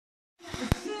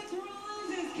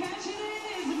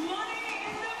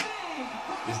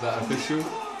that official?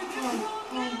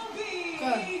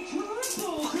 Go.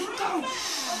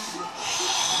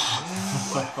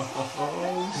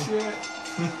 Oh shit.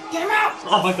 Get him out!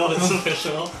 Oh my god, it's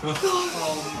official.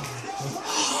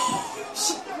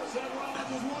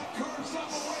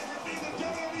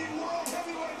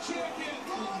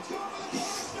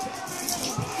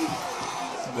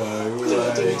 No way.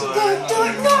 Do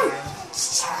it, no!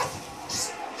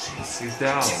 He's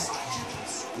down.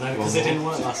 No, because it didn't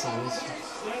work last time.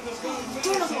 Do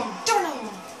another one, do another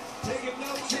one!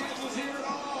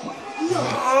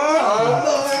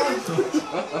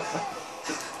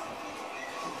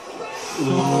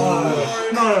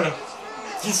 No!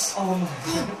 Yes! Oh my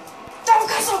god. Double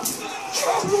castle!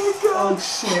 Oh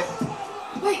shit.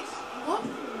 Wait, what?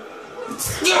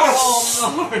 Oh no!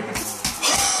 Oh my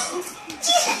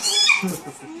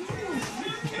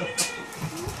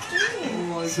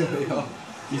god.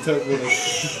 You don't really.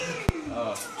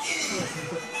 Oh.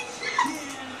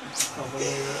 Can't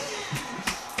believe it.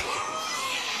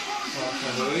 I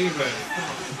can't believe it.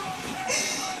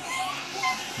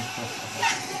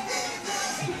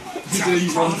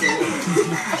 You want it.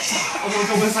 Oh my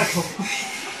god, where's that gone?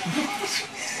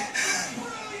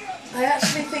 I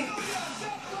actually think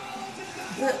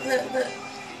that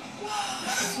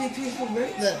few people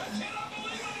wrote that.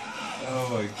 Oh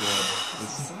my god.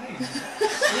 It's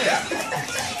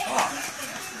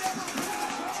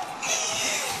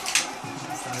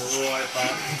Right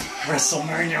back.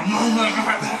 WrestleMania moment!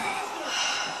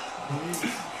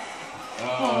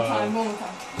 One more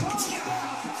time.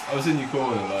 I was in your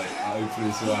corner, like, hopefully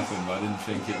this will happen, but I didn't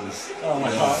think it was. Oh,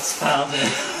 my heart's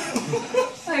pounding.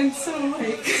 I'm so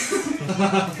awake.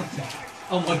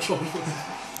 Oh my god.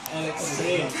 NXT.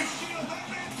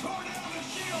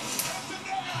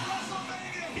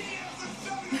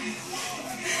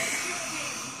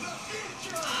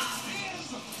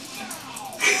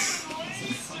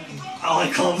 Oh,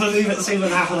 I can't believe it's even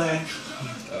happening.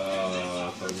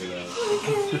 Oh, fuck it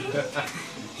up.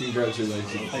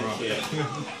 Congratulations. Thank you.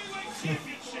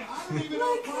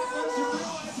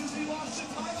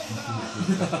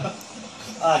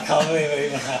 I can't believe it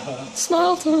even happened.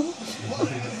 Smile time.